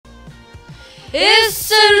Et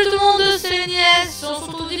salut tout le monde, c'est Niès. On se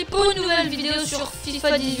retrouve pour une nouvelle vidéo sur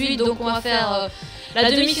FIFA 18. Donc on va faire la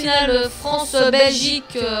demi-finale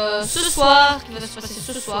France-Belgique ce soir, qui va se passer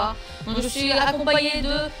ce soir. Donc je suis accompagné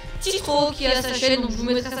de Titro qui a sa chaîne, donc je vous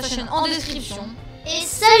mettrai sa chaîne en description. Et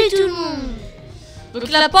salut tout le monde. Donc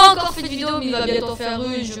il n'a pas encore fait de vidéo, mais il va bientôt en faire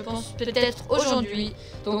une, je pense peut-être aujourd'hui.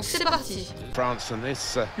 Donc c'est parti.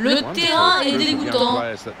 Le terrain est dégoûtant.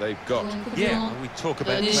 Ça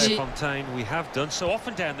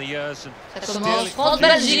commence.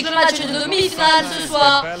 France-Belgique, le match de demi-finale ce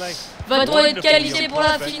soir. Va-t-on être qualifié pour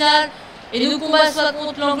la finale et nous combattre soit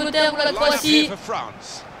contre l'Angleterre ou la Croatie?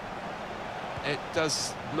 It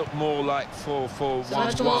does look more like 4-4-1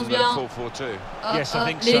 than 4-4-2.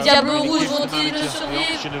 Les Diables Rouges vont-ils le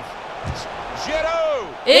survivre?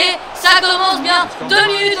 Et ça commence bien. 2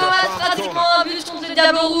 minutes de match, pratiquement un but contre les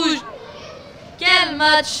Diables Rouges. Quel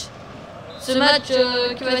match! Ce match,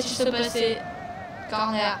 que va-t-il se passer?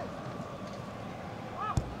 Corner.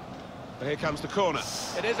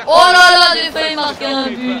 Oh là là, j'ai failli marquer un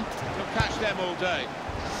but.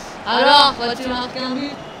 Alors, va-t-il marquer un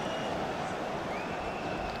but?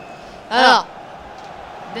 Alors,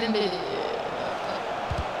 Dembélé.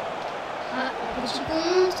 Petit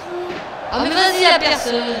contre. Ah mais vas-y, y'a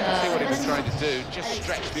personne.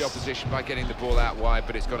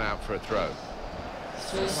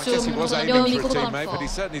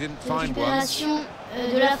 Récupération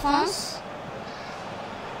de la France.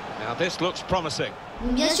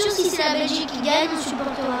 Bien sûr, si c'est la Belgique qui gagne, on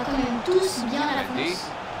supportera quand même tous bien la France.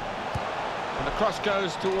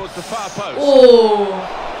 Oh!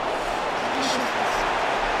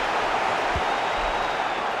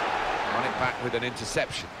 Back with an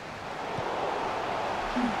interception.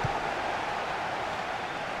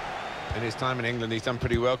 In his time in England, he's done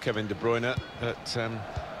pretty well, Kevin De Bruyne. But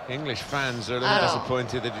English fans are a little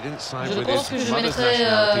disappointed that he didn't sign with his mother's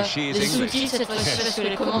nationality. She is English.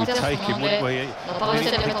 On va pas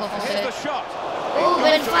réussir à les mettre en français. Oh,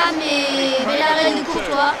 belle femme et belle arrêt de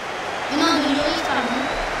Courtois. Non, de Lloris, pardon.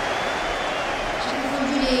 J'ai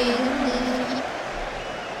confondu les équipes.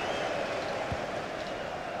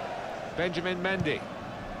 Benjamin Mendy.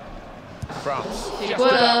 France just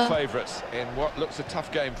about favourites in what looks a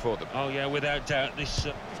tough game for them. Oh yeah, without doubt. This.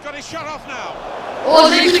 He's got his shot off now.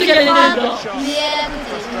 Oh, j'ai cru qu'il allait dedans.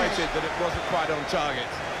 Frustrated that it wasn't quite on target.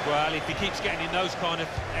 Well, if he keeps getting in those kind of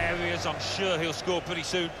areas, I'm sure he'll score pretty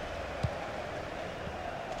soon.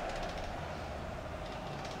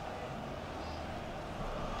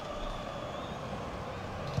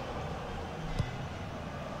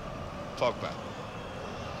 Pogba.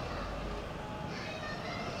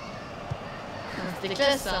 C'était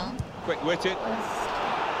classe ça. Hein. Quick-witted.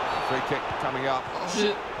 Free kick coming up.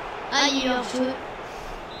 Jeu. Ah, il est hors jeu.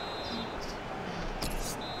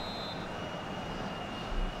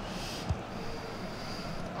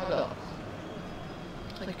 Alors.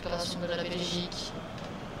 Récupération de la Belgique.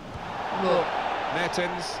 Bon.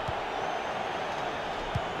 Mertens.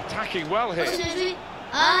 Attacking well here.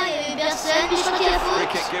 Ah, il y avait personne, mais je crois qu'il y a faute. Free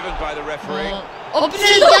kick given by the referee. Oh putain,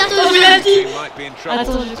 j'ai penalty.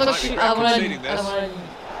 Attends, je crois que je suis avant la ligne.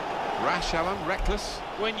 Rash, Alan, reckless.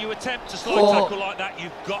 When you attempt to slide tackle like that,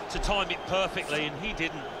 you've got to time it perfectly, and he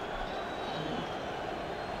didn't.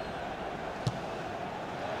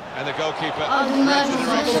 And the goalkeeper. Oh, dommage, je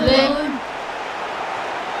suis tombé.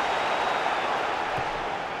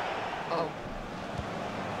 Oh.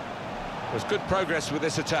 There's good progress with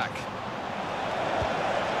this attack.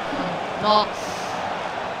 Non.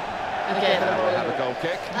 Ok,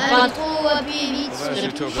 pas trop appuyé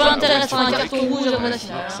vite. Pas intéressant un carton rouge avant la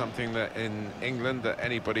finale. Something that in England that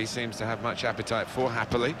anybody seems to have much appetite for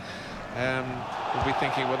happily. We'll be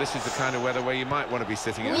thinking, well, this is the kind of weather where you might want to be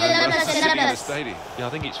sitting at home rather than sitting in the stadium. Yeah, I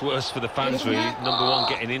think it's worse for the fans really. Number one,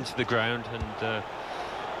 getting into the ground, and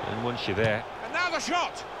once you're there. And now the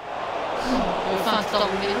shot.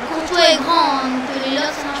 Courtois est grand, donc les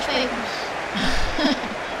lots ça marche pas avec lui.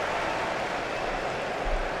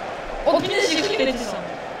 Oh punaise, j'ai cru qu'il était ça.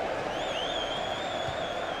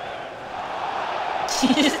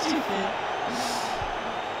 Qu'est-ce que tu fais?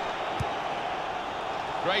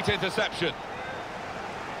 Great interception.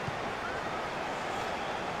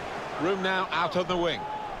 Room now out on the wing.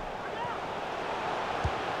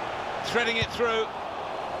 Threading it through.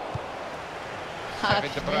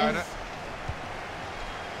 Kevin De Bruyne.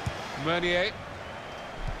 Meunier.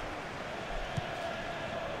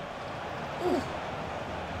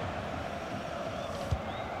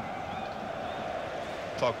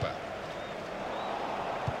 Pogba.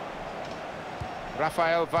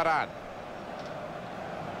 Raphael Varane.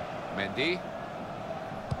 Mendy.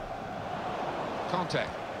 Conte.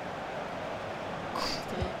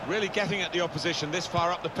 Really getting at the opposition this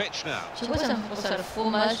far up the pitch now. Je sais pas, ça me fait penser à le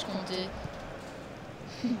fromage comté.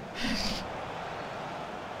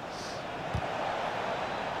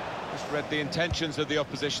 Just read the intentions of the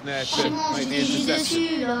opposition there to Franchement, make the j'étais juste interception.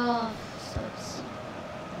 dessus là.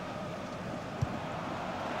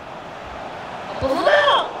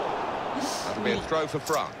 That'll be a throw for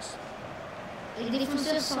France. Les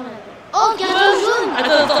défenseurs sont là. Oh, carton jaune!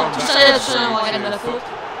 Attends, tout ça, on regarde la faute.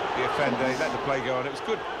 The offender, he let the play go on. It was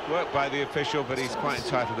good work by the official, but he's quite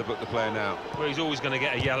entitled to book the player now. Well, he's always going to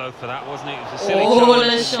get a yellow for that, wasn't it? It was a silly Oh, la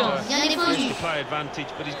challenge. chance. Bien défendu. To play advantage,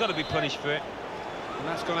 but he's got to be punished for it. And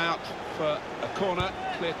that's gone out for a corner,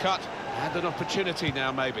 clear cut, and an opportunity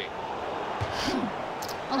now maybe.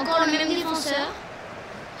 Encore le même défenseur.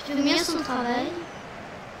 Il fait bien son travail.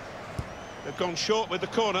 They've gone short with the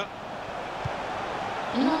corner.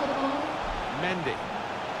 Mendy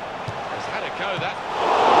has had a go that.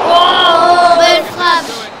 Oh, belle frappe.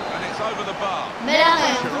 Do it, and it's over the bar. Bel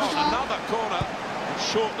arrêt. Pressure on, Franchement. another corner, and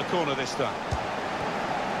short the corner this time.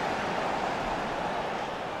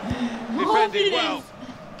 Defended well.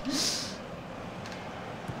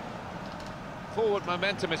 Forward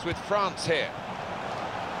momentum is with France here.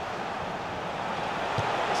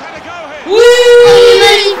 He's had a go here. Oh,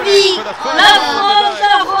 magnifique. For the Oh first là time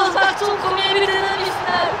today. La France marque son premier but de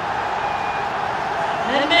demi-finale.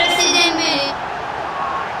 C'est Dembélé.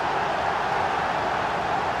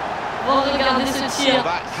 Oh, regardez ce tir.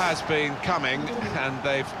 That has been coming, and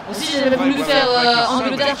they've Aussi, j'avais voulu played faire well, making so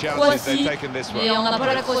many Angleterre-Croatie, they've taken this mais one. on n'a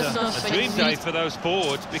pas la Croatie dans A FIFA dream day 18. for those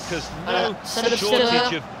forwards because Voilà, no ça le shortage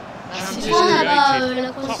petit of chances Merci. Pourquoi on n'a pas created.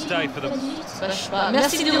 la Top Croatie day for them. Bah, je sais pas.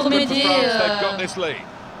 Merci de Good for remédier France, they've got this lead.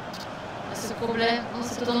 à ce problème. On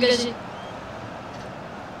s'est engagé.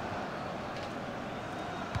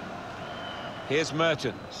 Here's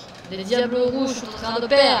Mertens. Les Diables Rouges sont en train de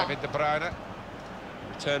perdre. David De Bruyne.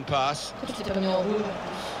 Return pass. Pourquoi tu t'es pas mis en rouge?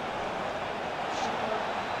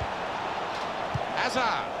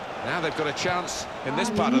 Hazard. Now they've got a chance in this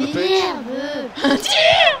part of the pitch. Merde.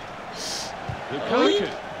 Lukaku.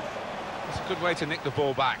 That's a good way to nick the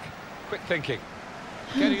ball back. Quick thinking.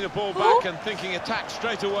 Getting the ball back and thinking attack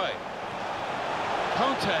straight away.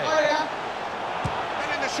 Conte. Oh là.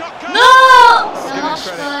 And in the shot goes. Non! Ça Give him marche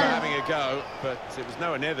credit pas. for là. having a go, but it was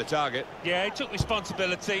nowhere near the target. Yeah, he took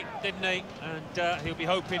responsibility, didn't he? And he'll be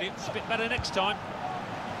hoping it's a bit better next time.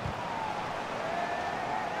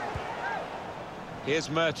 Here's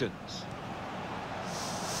Mertens.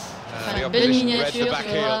 Enfin, The une belle opposition read the miniature, back tu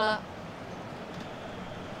heel. vois.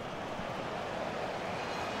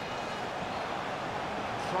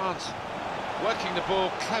 France working the ball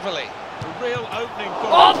cleverly. A real opening Oh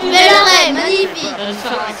ball. Bel putain! arrêt, magnifique. Great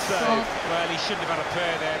save. Well, he shouldn't have had a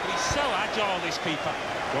pair there, but he's so agile, this keeper.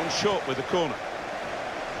 Gone short with the corner.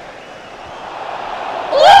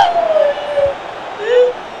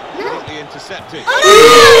 Neatly intercepted. Well,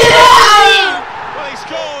 he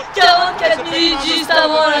scored. 44 minutes juste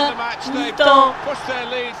avant la mi-temps. Pushed their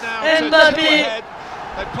lead now to Mbappé. two ahead.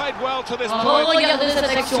 They played well to this Oh, point. regardez cette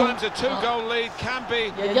action. Sometimes a two-goal lead can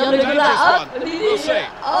be Il y a a bien le goal dangerous là. one. Hop, We'll see. Lily.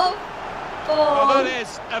 Hop. Well, Oh. that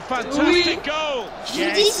is a fantastic goal. Je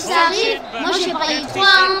vous dis, si ça arrive, moi j'ai parié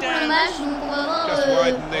 3-1 pour le match, donc on va voir Just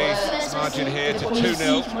widen the ce qui va se margin passer. here Les to premiers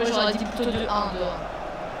 2-0. six, moi j'aurais dit plutôt 2-1 dehors.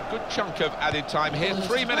 Good chunk of added time here. 3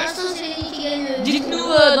 Pour minutes. l'instant, c'est Lenny qui gagne le... Dites-nous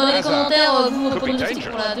dans les commentaires vous vos Could be pronostics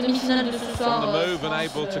pour la dangerous. demi-finale de ce soir. On the move and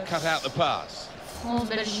able to cut out the pass.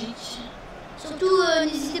 France-Belgique. Surtout,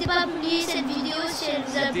 n'hésitez pas à publier cette vidéo si elle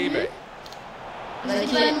vous a plu. Debe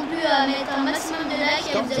N'hésitez pas non plus à mettre un maximum de likes et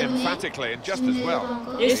à stopped vous abonner. emphatically and just si vous as n'êtes well. pas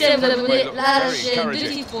encore. Et aussi à vous abonner Look là à la very chaîne de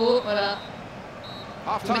encouraging. Titro. Voilà.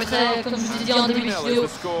 Half Je time mettrai, now. comme je vous ai dit en début de 2-0 vidéo, is the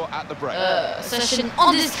score at the break. sa chaîne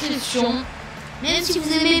en description. Même si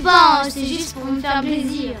vous aimez pas, hein, c'est juste pour me faire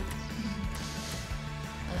plaisir.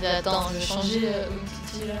 Attends, je vais changer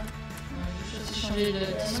Umtiti là. Je vais aussi changer de.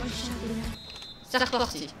 C'est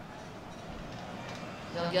reparti.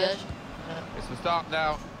 Engage. It's the start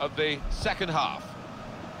now of the second half.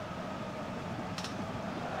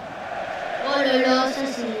 Oh là là, ça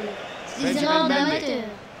c'est des erreurs d'amateurs.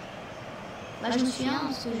 Bah je me souviens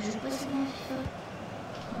parce que je joue pas souvent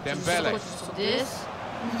à FIFA. Dembele. Sur DS.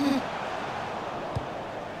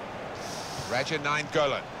 Raja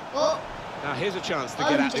Nainggolan. Oh, Now here's a chance to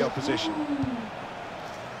get at the opposition.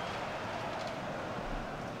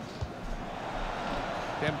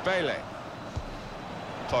 Dembele.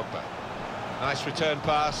 Pogba. Nice return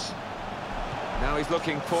pass. Now he's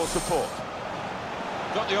looking for support.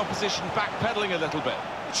 Got the opposition backpedaling a little bit.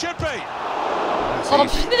 It should be. That's Oh,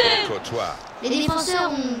 easy. putain. Courtois. les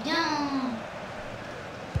défenseurs ont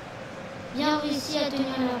bien réussi à tenir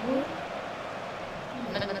la boule.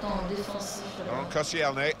 défensif.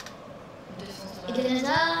 Koscielny. Eden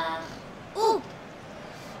Hazard. Oh,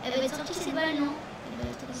 elle va être sortie cette balle, non?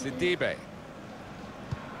 Sidibe.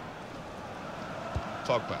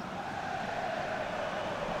 Pogba.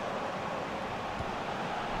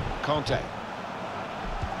 Conte.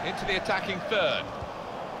 Into the attacking third.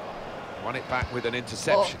 Won it back with an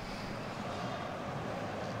interception.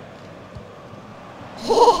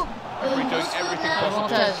 Oh. We're doing everything possible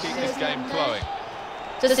to keep this game flowing.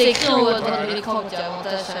 Ça c'est écrit en haut à droite de l'écran qu'il y a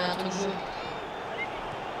avantage sur un truc de jeu.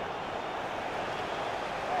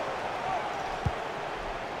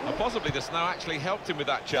 And possibly the snow actually helped him with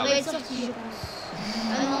that Elle va challenge. être sortie, je pense.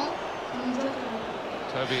 Ah non, mon joueur.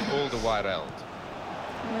 Toby Alderweireld.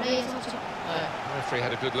 Là, il est sorti. The referee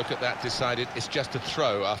had a good look at that, decided it's just a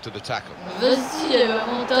throw after the tackle. Vas-y, il y a eu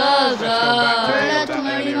avantage. Let's go back to Voilà, that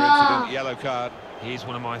Thomas earlier Lima. incident, yellow card. He's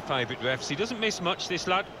one of my favourite refs. He doesn't miss much, this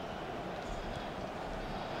lad.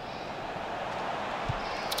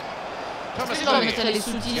 Thomas Je vais mettre les Meunier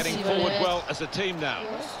sous-titres getting s'ils veulent les forward mettre. well as a team now.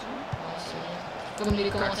 Comme les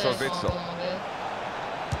commentaires sont en anglais.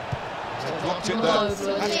 Blocked it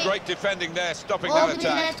there. That's great defending there, stopping Oh, that peut-être la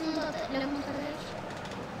attack. contre-attaque.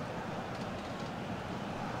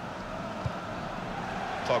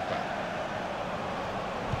 Pogba.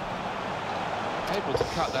 Able to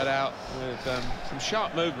cut that out with some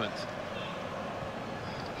sharp movement.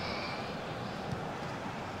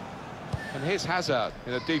 And here's Hazard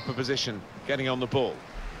in a deeper position, getting on the ball.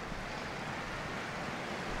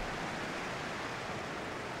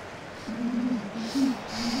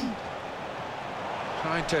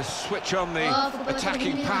 Trying to switch on the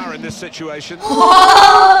attacking power in this situation. Kevin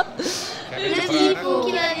De Le Bruyne. type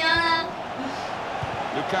qui va bien là.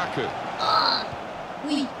 Lukaku. Ah,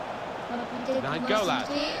 oui. On va peut-être Nine pouvoir go, lad.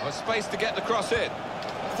 centrer. Well, space to get the cross in.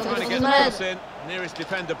 Ça Trying to va get the mal. cross in. Nearest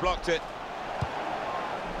defender blocked it.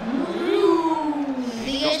 Got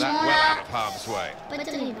Dégagement that well là. out of harm's way. Pas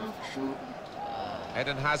terrible, hein, franchement.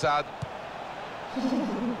 Eden Hazard.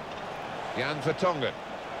 Jan Vertonghen.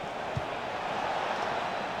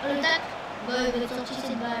 Le tac. Bah, il va être sorti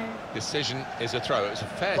cette balle. Decision is a throw. It was a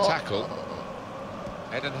fair Oh. tackle.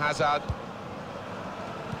 Eden Hazard.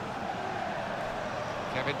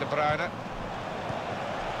 Kevin De Bruyne.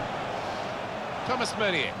 Thomas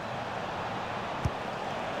Meunier.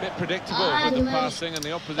 Bit predictable Ah, with the dommage. passing and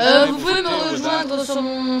the opposition. Vous pouvez me rejoindre sur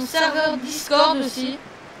mon serveur Discord aussi.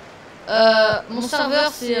 Mon serveur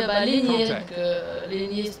c'est Lénier, donc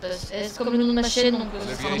Lénier c'est comme le nom de ma chaîne, donc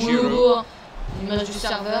ce sera mon logo, l'image du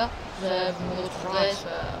serveur. Vous me retrouverez.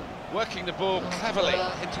 Working the ball cleverly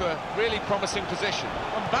into a really promising position.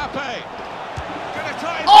 Mbappe. Gonna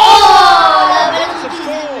try and Oh, la balle qui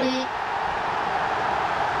s'est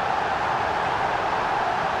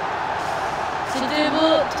C'était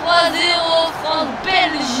beau, 3-0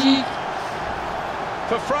 France-Belgique.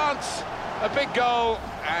 for France, a big goal,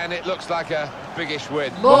 and it looks like a biggish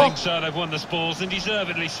win. I Bon, think so. They've won the spoils, and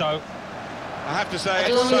deservedly so. I have to say,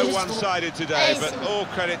 it's so one-sided today, but all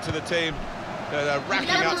credit to the team. They're racking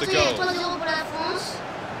Là, up pour the l'instant, il y a goals. 3-0 pour la France.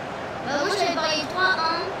 Moi, j'avais parié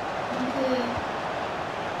 3-1.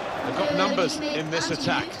 They've got numbers in this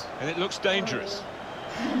attack, and it looks dangerous.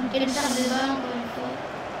 Et le perte de balle, encore une fois.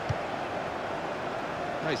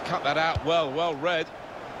 Oh, he's cut that out well read.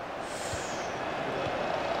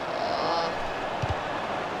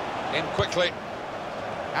 In quickly.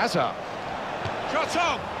 Hazard. Shot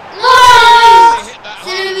on! Non, He hit that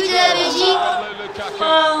c'est le hard but de as la well. Belgique. Lukaku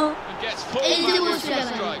en and gets full Et back 0 with celui-là, the quand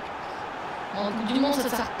même. strike. Coupe du Monde ça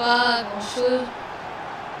sert pas à grand chose.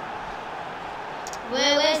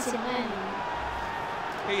 Ouais, c'est vrai.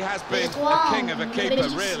 He has been a king of a keeper,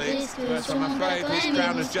 really, but I'm afraid his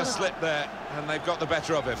crown has just slipped there, and they've got the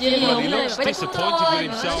better of him. Thierry Well, he Henry, looks pas être disappointed content, with il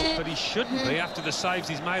va himself, lâcher. but he shouldn't be after the saves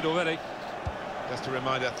he's made already. Just a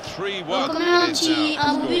reminder, 3-1 Bon, quand même it is now.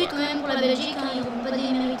 un but Scorer. quand même pour la Belgique, hein, ils n'ont pas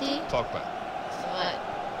démérité. Pogba. C'est vrai.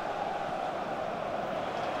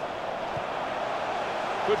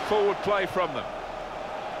 Good forward play from them.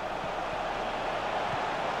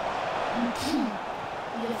 Il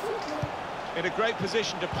est fou, là. In a great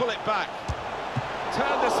position to pull it back.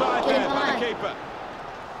 Turned aside there by the keeper.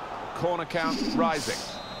 Corner count rising.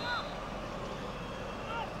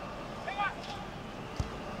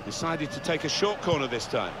 Decided to take a short corner this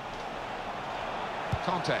time.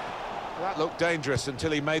 Conte. That looked dangerous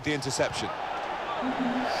until he made the interception.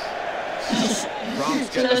 France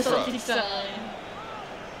Tu get l'as the throw. sorti que ça.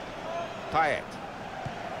 Payet.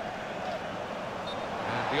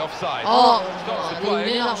 And the offside. Oh, Stops the il est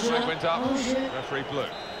play. large. Flag went up. Bon jeu. Referee blew.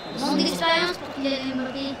 Manque d'expérience pour qu'il ait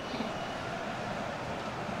Mbappé.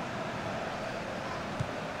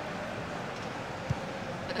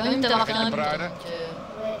 Quand quand même, t'as marqué un but. Ouais.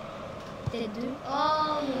 Ouais. Peut-être 2.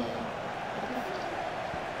 Oh,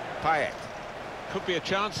 Payet. Could be a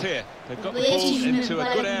chance here. They've got the Oui, ball si je mets into pas a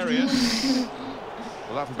la good coupe area. du monde.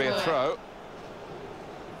 Well, that'll be a Ouais. throw.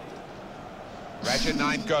 Raja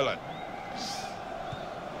Nainggolan.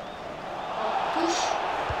 Touche.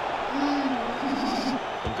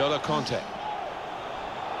 N'Golo Kanté.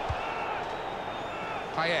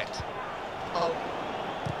 Payet. Oh.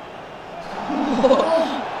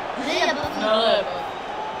 Là, il a pas fait. Non, ouais,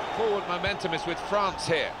 Forward momentum is with France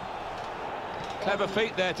here. Clever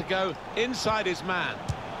feet there to go inside his man.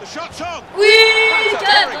 The shot's on. oui, That's a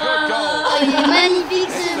very good goal. Oh, il est magnifique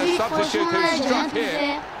ce It's but, the substitute franchement, là, who's j'ai rien struck pu here.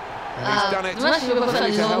 faire. And he's done it dommage qu'il ne peut pas faire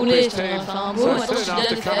really des to help enroulés, his ça team va faire un beau, so attends, soon je viens de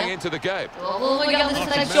after le coming faire. into the game. Regardez cette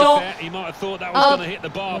To be action. fair, he might have thought that was Oh. going to hit the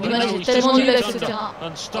bar, but Dommage, no, il est he's tellement just nul avec kept ce under. terrain.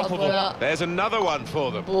 Unstoppable. Voilà. There's another one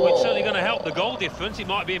for them. Bon. It's certainly going to help the goal difference. It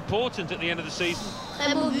might be important at the end of the season.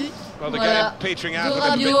 Très beau but. Well, the Voilà. game petering out a De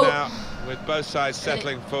little bit Rabiot. now, with both sides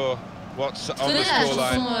settling for what's on Vous the connaissez la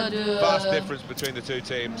chanson scoreline. de... Vast difference between the two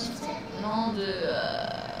teams. Non, de...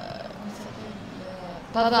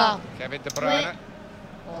 Papa. Kevin De Bruyne.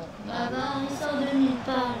 Ah bah, il sort de nulle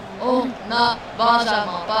part. On a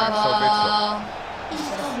Benjamin Pavard. Il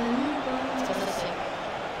sort de nulle part. Ça, c'est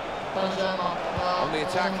Benjamin Pavard. On the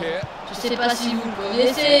attack here. Je sais pas si vous le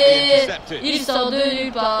connaissez. Il sort de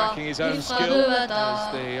nulle part. Backing his Il own frappe skill de as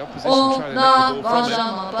bâtard. the opposition On trying to a nick the ball from him.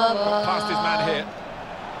 Benjamin Pavard. Past his man here.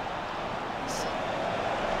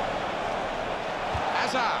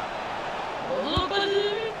 Hazard. Oh, pas de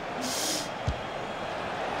but.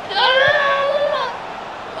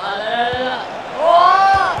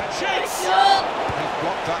 Oh, Chase. action. He's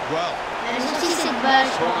blocked that well. Elle a sorti cette balle,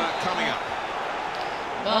 je crois. Corner coming up.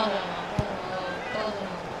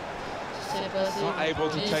 Not able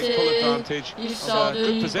to take full advantage Il of sort a de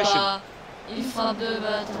good nulle position. part. Il frappe de The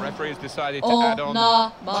bâtard. referee has decided to On add on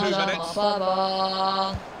a 2 Benjamin minutes.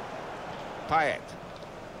 Pavard. Payet.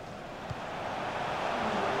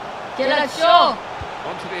 Quelle action!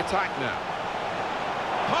 On to the attack now.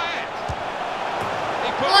 Payet.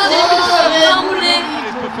 He put Oh, j'ai vu ça bien roulé. in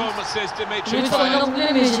his performances, J'ai Dimitri vu ça bien Payet. roulé,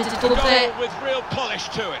 mais j'étais trop Goal près. with real polish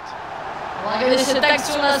to it. Regardez cette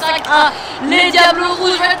action là, 5-1. Les Diables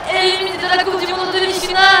Rouges vont être éliminés de la Coupe du Monde en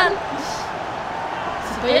demi-finale.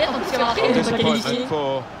 C'est Payet en plus qui a marqué, il n'est pas qualifié. Disappointment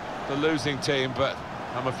for the losing team, but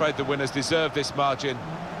I'm afraid the winners deserve this margin,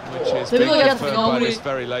 which is C'est being bon, regarde, confirmed c'est by roulé. this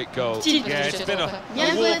very late goal. Petit, Yeah, it's been a Bien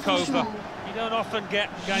joué, walkover. franchement. You don't often get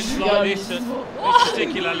games like this at this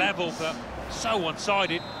particular level, but so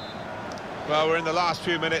one-sided. Well, we're in the last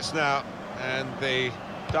few minutes now, and the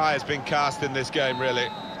die has been cast in this game, really.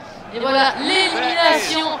 Et voilà There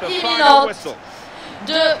l'élimination is the final imminente whistle.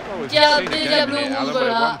 de Oh, we've seen des a game Diables here, Rouges. Alan, where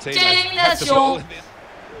Voilà, one team quelle has had the élimination! ball in this.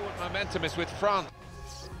 Forward momentum is with France.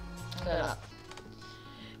 Voilà.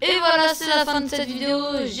 Et voilà, c'est la fin de cette vidéo.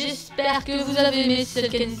 J'espère que vous avez aimé. Si c'est le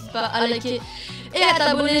cas, n'hésite pas à liker et à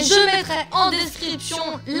t'abonner. Je mettrai en description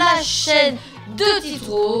la chaîne de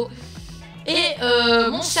Titro et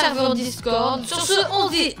mon serveur Discord. Sur ce, on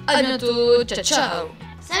se dit à bientôt. Ciao, ciao.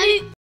 Salut!